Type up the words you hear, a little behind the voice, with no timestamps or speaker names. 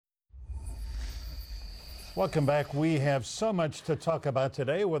Welcome back. We have so much to talk about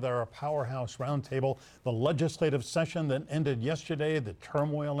today with our Powerhouse Roundtable, the legislative session that ended yesterday, the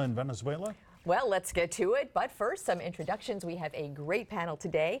turmoil in Venezuela. Well, let's get to it. But first, some introductions. We have a great panel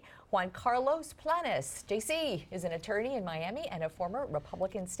today. Juan Carlos Planes, JC, is an attorney in Miami and a former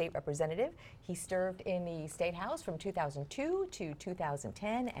Republican state representative. He served in the State House from 2002 to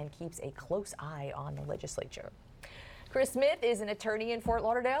 2010 and keeps a close eye on the legislature. Chris Smith is an attorney in Fort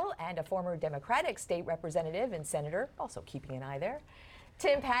Lauderdale and a former Democratic state representative and senator, also keeping an eye there.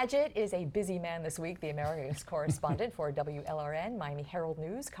 Tim Padgett is a busy man this week, the Americas correspondent for WLRN, Miami Herald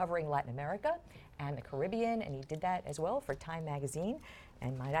News, covering Latin America and the Caribbean, and he did that as well for Time Magazine,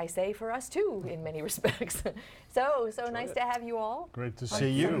 and might I say for us too, in many respects. So nice to have you all. Great to see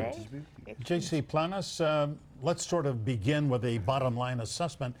you. JC Planes, let's sort of begin with a bottom line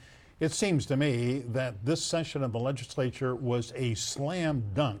assessment. It seems to me that this session of the legislature was a slam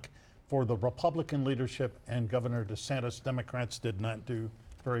dunk for the Republican leadership, and Governor DeSantis. Democrats did not do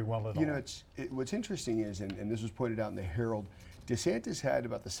very well at all. You know, what's interesting is, and this was pointed out in the Herald, DeSantis had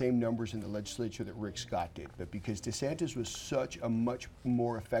about the same numbers in the legislature that Rick Scott did, but because DeSantis was such a much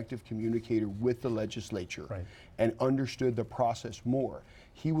more effective communicator with the legislature and understood the process more,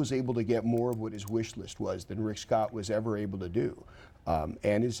 he was able to get more of what his wish list was than Rick Scott was ever able to do.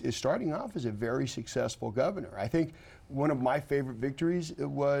 And is starting off as a very successful governor. I think one of my favorite victories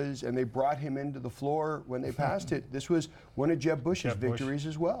was, and they brought him into the floor when they passed it, this was one of Jeb Bush's victories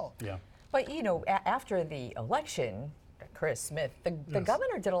as well. Yeah. But, you know, after the election, Chris Smith, the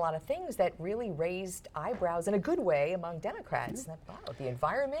governor did a lot of things that really raised eyebrows in a good way among Democrats. Wow, the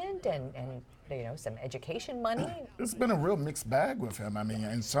environment and you know, some education money. It's been a real mixed bag with him. I mean,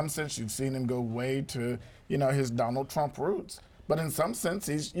 in some sense, you've seen him go way to, you know, his Donald Trump roots. But in some sense,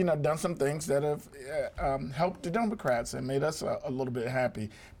 he's, you know, done some things that have helped the Democrats and made us a little bit happy.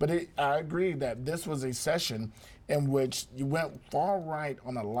 But I agree that this was a session in which you went far right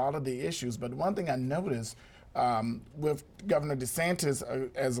on a lot of the issues. But one thing I noticed with Governor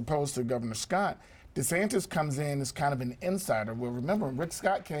DeSantis as opposed to Governor Scott, DeSantis comes in as kind of an insider. Well, remember, when Rick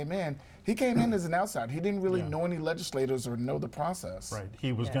Scott came in, he came in as an outsider. He didn't really know any legislators or know the process. Right.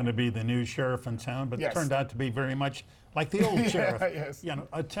 He was going to be the new sheriff in town, but it turned out to be very much like the old sheriff. You know,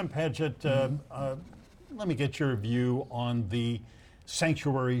 Tim Padgett, let me get your view on the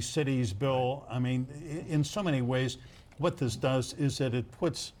sanctuary cities bill. I mean, in so many ways, what this does is that it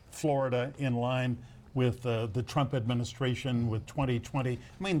puts Florida in line with the Trump administration, with 2020.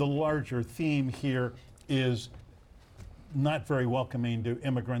 I mean, the larger theme here is not very welcoming to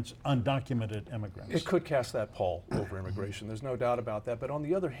immigrants, undocumented immigrants. It could cast that pall over immigration. There's no doubt about that. But on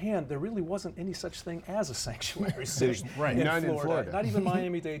the other hand, there really wasn't any such thing as a sanctuary city in Florida. Not even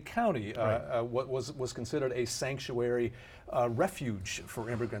Miami-Dade County what was considered a sanctuary refuge for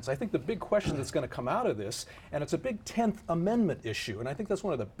immigrants. I think the big question that's going to come out of this, and it's a big 10th Amendment issue, and I think that's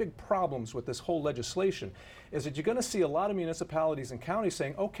one of the big problems with this whole legislation, is that you're going to see a lot of municipalities and counties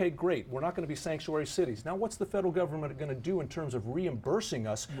saying, okay, great, we're not going to be sanctuary cities. Now what's the federal government going to do in terms of reimbursing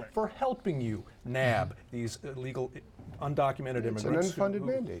us for helping you nab these illegal, undocumented immigrants? It's an unfunded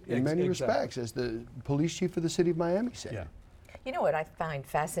mandate in many respects, as the police chief of the city of Miami said. Yeah. You know what I find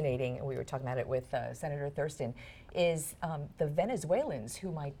fascinating, and we were talking about it with Senator Thurston, is the Venezuelans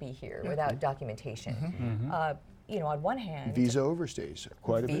who might be here without documentation. You know, on one hand, visa overstays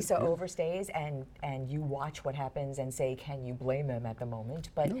quite a bit. Visa overstays, and you watch what happens and say, can you blame them at the moment?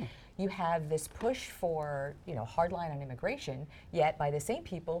 But you have this push for, you know, hardline on immigration, yet by the same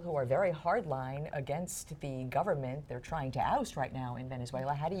people who are very hardline against the government they're trying to oust right now in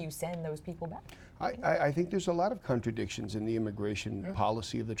Venezuela. How do you send those people back? I think there's a lot of contradictions in the immigration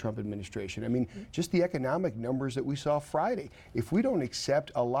policy of the Trump administration. I mean, just the economic numbers that we saw Friday. If we don't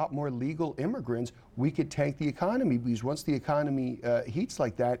accept a lot more legal immigrants, we could tank the economy, because once the economy heats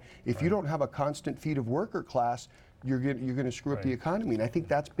like that, if you don't have a constant feed of worker class, you're going to screw up the economy. And I think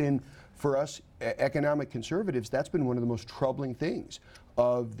that's been, for us economic conservatives, that's been one of the most troubling things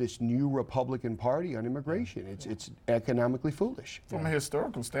of this new Republican Party on immigration. It's economically foolish. From a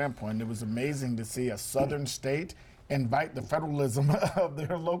historical standpoint, it was amazing to see a southern state invite the federalism of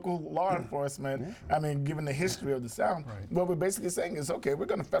their local law enforcement. I mean, given the history of the South, what we're basically saying is, okay, we're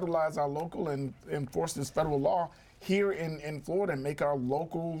going to federalize our local and enforce this federal law here in Florida and make our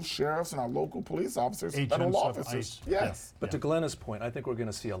local sheriffs and our local police officers federal officers. Yes. But to Glenna's point, I think we're going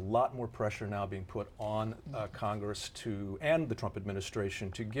to see a lot more pressure now being put on Congress and the Trump administration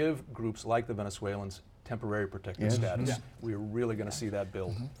to give groups like the Venezuelans temporary protected status. We're really going to see that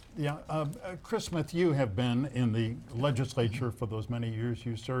build. Chris Smith, you have been in the legislature for those many years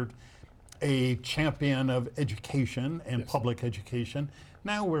you served. a champion of education and public education.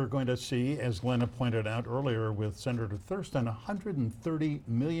 Now we're going to see, as Glenna pointed out earlier with Senator Thurston, $130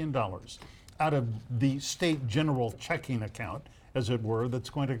 million out of the state general checking account, as it were, that's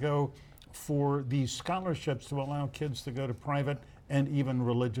going to go for these scholarships to allow kids to go to private and even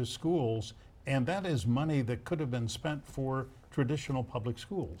religious schools. And that is money that could have been spent for traditional public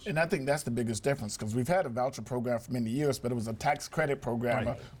schools. And I think that's the biggest difference, because we've had a voucher program for many years, but it was a tax credit program.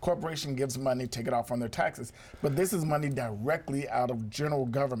 Right. A corporation gives money, take it off on their taxes. But this is money directly out of general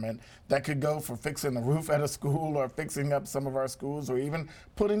government that could go for fixing the roof at a school or fixing up some of our schools, or even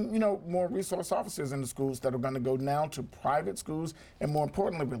putting, more resource officers in the schools that are going to go now to private schools and, more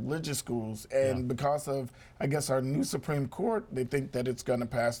importantly, religious schools. And because of, I guess, our new Supreme Court, they think that it's going to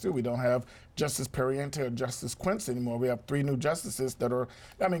pass through. We don't have Justice Perriente or Justice Quince anymore. We have 3 new justices that are,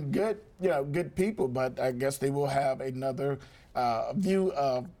 good people, but I guess they will have another view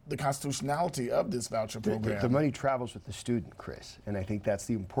of the constitutionality of this voucher program. The money travels with the student, Chris, and I think that's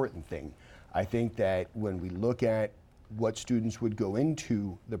the important thing. I think that when we look at what students would go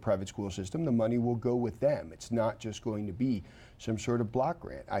into the private school system, the money will go with them. It's not just going to be some sort of block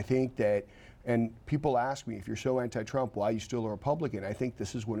grant. I think that, and people ask me, if you're so anti-Trump, why are you still a Republican? I think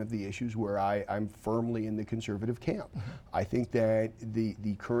this is one of the issues where I'm firmly in the conservative camp. I think that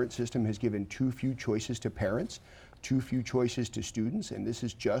the current system has given too few choices to parents, too few choices to students, and this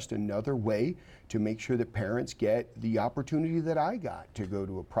is just another way to make sure that parents get the opportunity that I got to go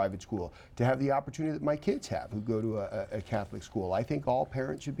to a private school, to have the opportunity that my kids have who go to a Catholic school. I think all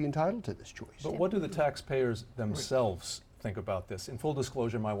parents should be entitled to this choice. But what do the taxpayers themselves think about this? In full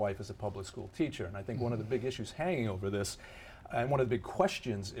disclosure, my wife is a public school teacher, and I think one of the big issues hanging over this, and one of the big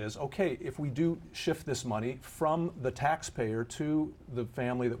questions is, okay, if we do shift this money from the taxpayer to the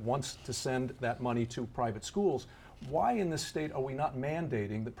family that wants to send that money to private schools, why in this state are we not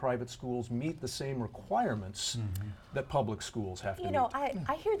mandating that private schools meet the same requirements that public schools have to meet?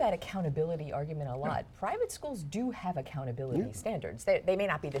 I hear that accountability argument a lot. Private schools do have accountability standards. They may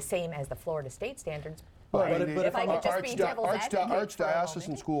not be the same as the Florida state standards, but if I could just be devil's advocate for a Archdiocesan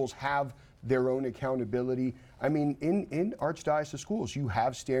moment. schools have their own accountability. I mean, in archdiocese schools, you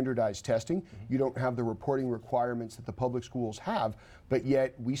have standardized testing. You don't have the reporting requirements that the public schools have, but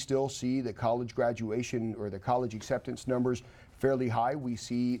yet we still see the college graduation or the college acceptance numbers fairly high. We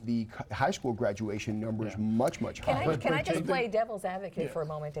see the high school graduation numbers much higher. Can I just play devil's advocate for a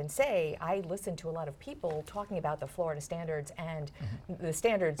moment and say, I listen to a lot of people talking about the Florida standards, and the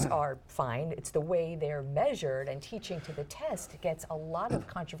standards are fine. It's the way they're measured, and teaching to the test gets a lot of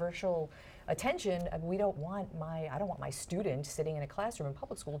controversial attention. I don't want my student sitting in a classroom in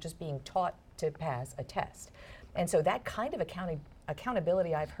public school just being taught to pass a test. And so that kind of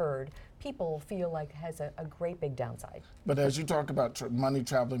accountability, I've heard, people feel like has a great big downside. But as you talk about money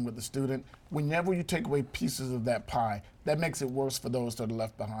traveling with the student, whenever you take away pieces of that pie, that makes it worse for those that are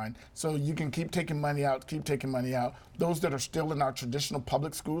left behind. So you can keep taking money out. Those that are still in our traditional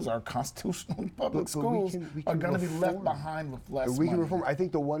public schools, our constitutional public schools, are going to be left behind with less money. We can reform. I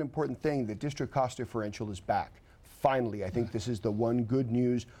think the one important thing, the district cost differential is back. Finally, I think this is the one good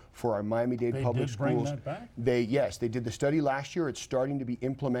news for our Miami-Dade public schools. They did bring that back? They did the study last year. It's starting to be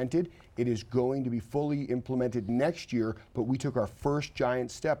implemented. It is going to be fully implemented next year, but we took our first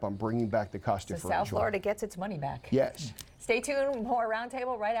giant step on bringing back the cost So differential. South Florida gets its money back. Yes. Stay tuned, more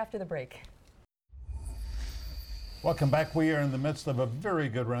Roundtable right after the break. Welcome back. We are in the midst of a very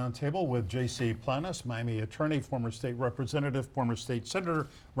good roundtable with J.C. Planis, Miami attorney, former state representative, former state senator,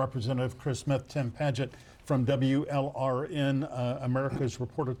 Representative Chris Smith, Tim Padgett from WLRN, America's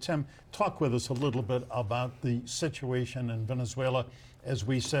Reporter. Tim, talk with us a little bit about the situation in Venezuela. As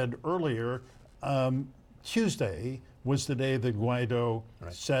we said earlier, Tuesday was the day that Guaido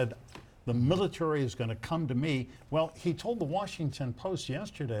said, the military is going to come to me. Well, he told the Washington Post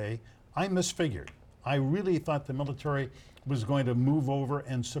yesterday, I misfigured. I really thought the military was going to move over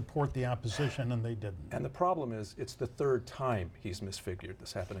and support the opposition, and they didn't. And the problem is, it's the third time he's misfigured.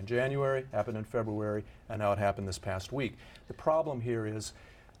 This happened in January, happened in February, and now it happened this past week. The problem here is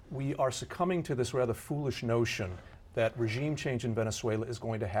we are succumbing to this rather foolish notion that regime change in Venezuela is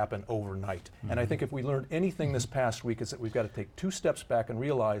going to happen overnight. And I think if we learned anything this past week, is that we've got to take 2 steps back and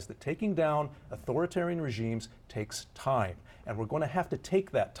realize that taking down authoritarian regimes takes time. And we're going to have to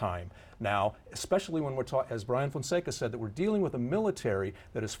take that time now, especially when we're talking, as Brian Fonseca said, that we're dealing with a military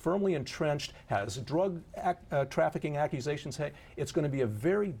that is firmly entrenched, has drug trafficking accusations. It's going to be a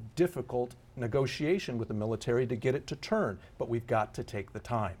very difficult negotiation with the military to get it to turn, but we've got to take the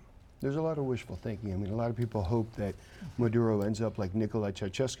time. There's a lot of wishful thinking. I mean, a lot of people hope that Maduro ends up like Nicolae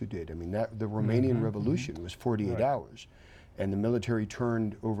Ceausescu did. I mean, the Romanian Revolution was 48 hours. and the military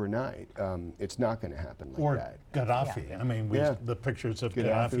turned overnight, it's not going to happen like or that. Gaddafi. Yeah. I mean, the pictures of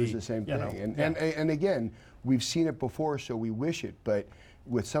Gaddafi Gaddafi. was the same thing. And again, we've seen it before, so we wish it. But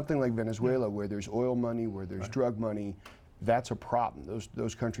with something like Venezuela, where there's oil money, where there's drug money, that's a problem.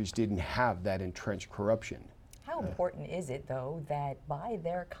 Those countries didn't have that entrenched corruption. How important is it, though, that by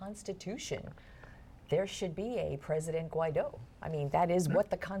their constitution, there should be a President Guaido? I mean, that is what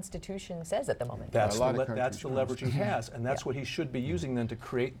the Constitution says at the moment. That's the leverage he has, and that's what he should be using then to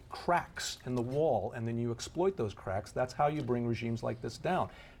create cracks in the wall, and then you exploit those cracks. That's how you bring regimes like this down.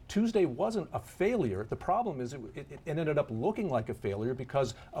 Tuesday wasn't a failure. The problem is it ended up looking like a failure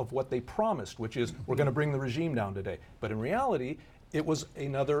because of what they promised, which is we're going to bring the regime down today. But in reality, it was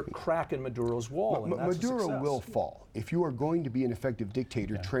another crack in Maduro's wall. And that's Maduro will fall. If you are going to be an effective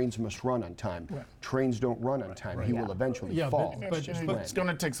dictator, trains must run on time. Trains don't run on time. He will eventually fall. But it's going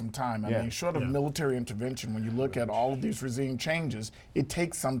to take some time. I mean, short of military intervention, when you look at all of these regime changes, it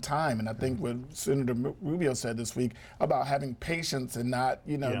takes some time. And I think what Senator Rubio said this week about having patience and not,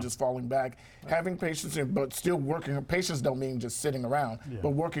 just falling back, having patience, but still working. Patience don't mean just sitting around, but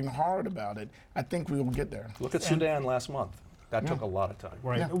working hard about it. I think we will get there. Look at Sudan last month. That took a lot of time.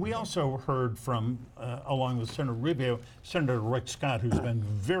 Right. Yeah. We also heard from, along with Senator Rubio, Senator Rick Scott, who's been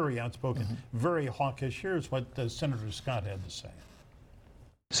very outspoken, very hawkish. Here's what Senator Scott had to say.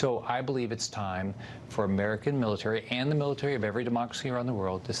 So I believe it's time for American military and the military of every democracy around the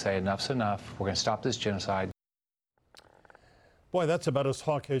world to say enough's enough. We're going to stop this genocide. Boy, that's about as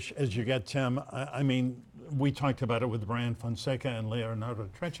hawkish as you get, Tim. I mean, we talked about it with Brian Fonseca and Leonardo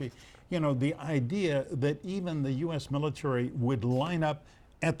Trecci. The idea that even the U.S. military would line up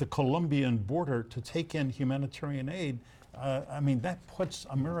at the Colombian border to take in humanitarian aid, I mean, that puts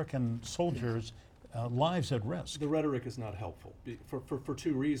American soldiers' lives at risk. The rhetoric is not helpful for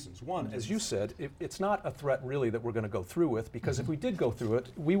two reasons. One, as you said, it's not a threat really that we're going to go through with, because if we did go through it,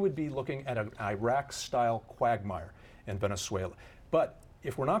 we would be looking at an Iraq-style quagmire in Venezuela. But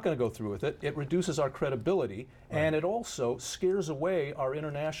if we're not going to go through with it, it reduces our credibility, and it also scares away our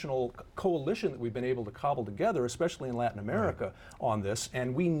international coalition that we've been able to cobble together, especially in Latin America, on this.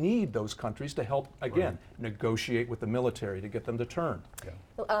 And we need those countries to help, again, negotiate with the military to get them to turn.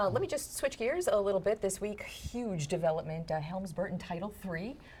 Let me just switch gears a little bit. This week, huge development, Helms-Burton Title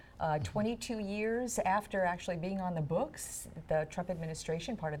III. 22 years after actually being on the books, the Trump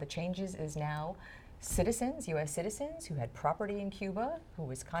administration, part of the changes is now citizens, U.S. citizens who had property in Cuba,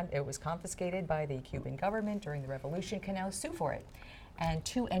 it was confiscated by the Cuban government during the revolution, can now sue for it. And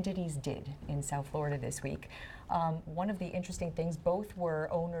two entities did in South Florida this week. One of the interesting things, both were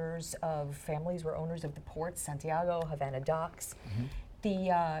families were owners of the ports, Santiago, Havana docks.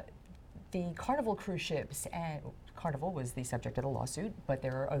 The Carnival cruise ships, and Carnival was the subject of the lawsuit, but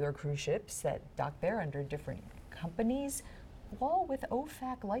there are other cruise ships that dock there under different companies, all with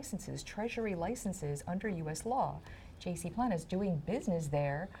OFAC licenses, Treasury licenses under U.S. law. J.C. Planas doing business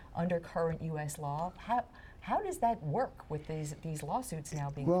there under current U.S. law. How does that work with these lawsuits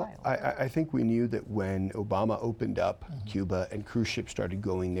now being filed? I think we knew that when Obama opened up Cuba and cruise ships started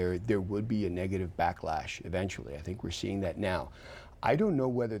going there would be a negative backlash eventually. I think we're seeing that now. I don't know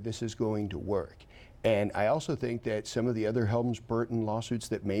whether this is going to work. And I also think that some of the other Helms-Burton lawsuits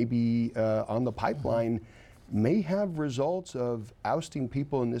that may be on the pipeline may have results of ousting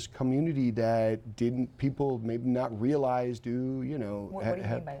people in this community that people maybe not realize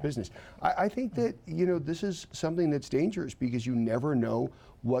have business. I think that, this is something that's dangerous because you never know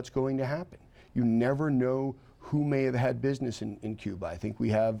what's going to happen. You never know who may have had business in Cuba. I think we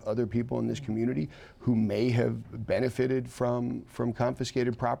have other people in this community who may have benefited from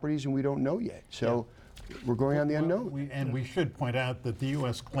confiscated properties, and we don't know yet. So we're going on the unknown. And we should point out that the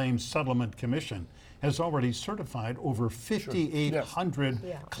U.S. Claims Settlement Commission has already certified over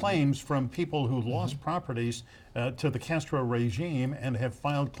 5,800 claims from people who lost properties to the Castro regime and have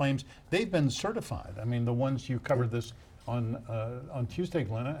filed claims. They've been certified. I mean, the ones you covered this on Tuesday,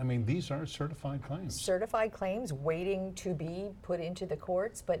 Glenna. I mean, these are certified claims. Certified claims waiting to be put into the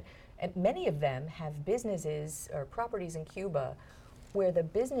courts, but many of them have businesses or properties in Cuba where the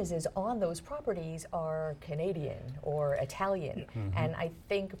businesses on those properties are Canadian or Italian. And I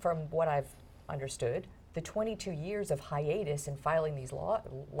think from what I've understood, the 22 years of hiatus in filing these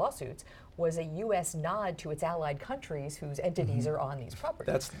lawsuits was a U.S. nod to its allied countries whose entities are on these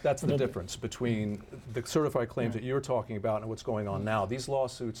properties. That's the difference between the certified claims that you're talking about and what's going on now. These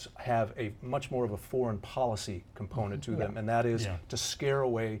lawsuits have a much more of a foreign policy component to them, and that is to scare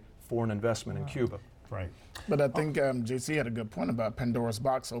away foreign investment in Cuba. Right. But I think JC had a good point about Pandora's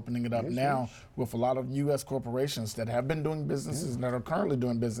box, opening it up now with a lot of U.S. corporations that have been doing businesses and that are currently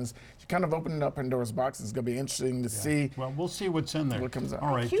doing business. You kind of opening up Pandora's box. It's going to be interesting to see. Well, we'll see what's in there. What comes out.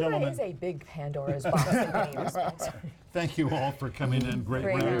 All right, Cuba gentlemen. is a big Pandora's box in many respects. Thank you all for coming in. Great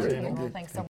Great roundtable. roundtable. Thanks so much.